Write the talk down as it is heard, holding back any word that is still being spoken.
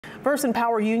Versant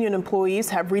Power Union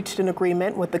employees have reached an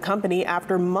agreement with the company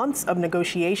after months of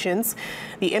negotiations.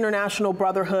 The International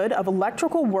Brotherhood of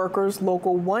Electrical Workers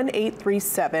Local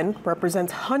 1837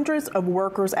 represents hundreds of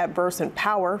workers at Versant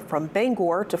Power from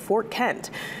Bangor to Fort Kent.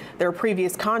 Their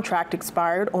previous contract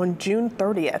expired on June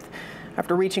 30th.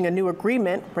 After reaching a new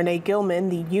agreement, Renee Gilman,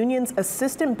 the union's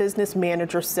assistant business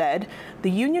manager, said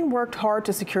the union worked hard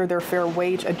to secure their fair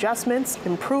wage adjustments,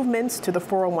 improvements to the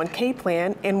 401k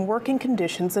plan, and working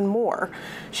conditions and more.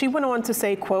 She went on to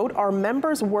say, quote, "Our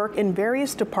members work in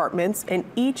various departments and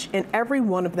each and every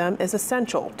one of them is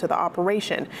essential to the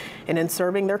operation and in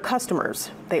serving their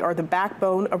customers. They are the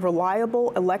backbone of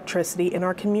reliable electricity in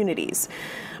our communities."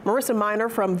 Marissa Miner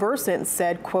from Versant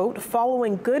said, quote,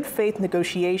 "Following good faith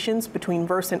negotiations between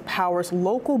Versant Power's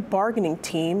local bargaining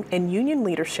team and union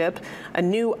leadership, a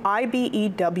new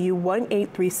IBEW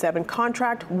 1837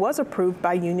 contract was approved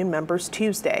by union members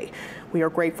Tuesday. We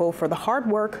are grateful for the hard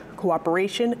work,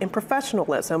 cooperation, and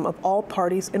professionalism of all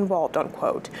parties involved,"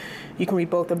 unquote. You can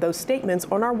read both of those statements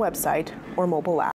on our website or mobile app.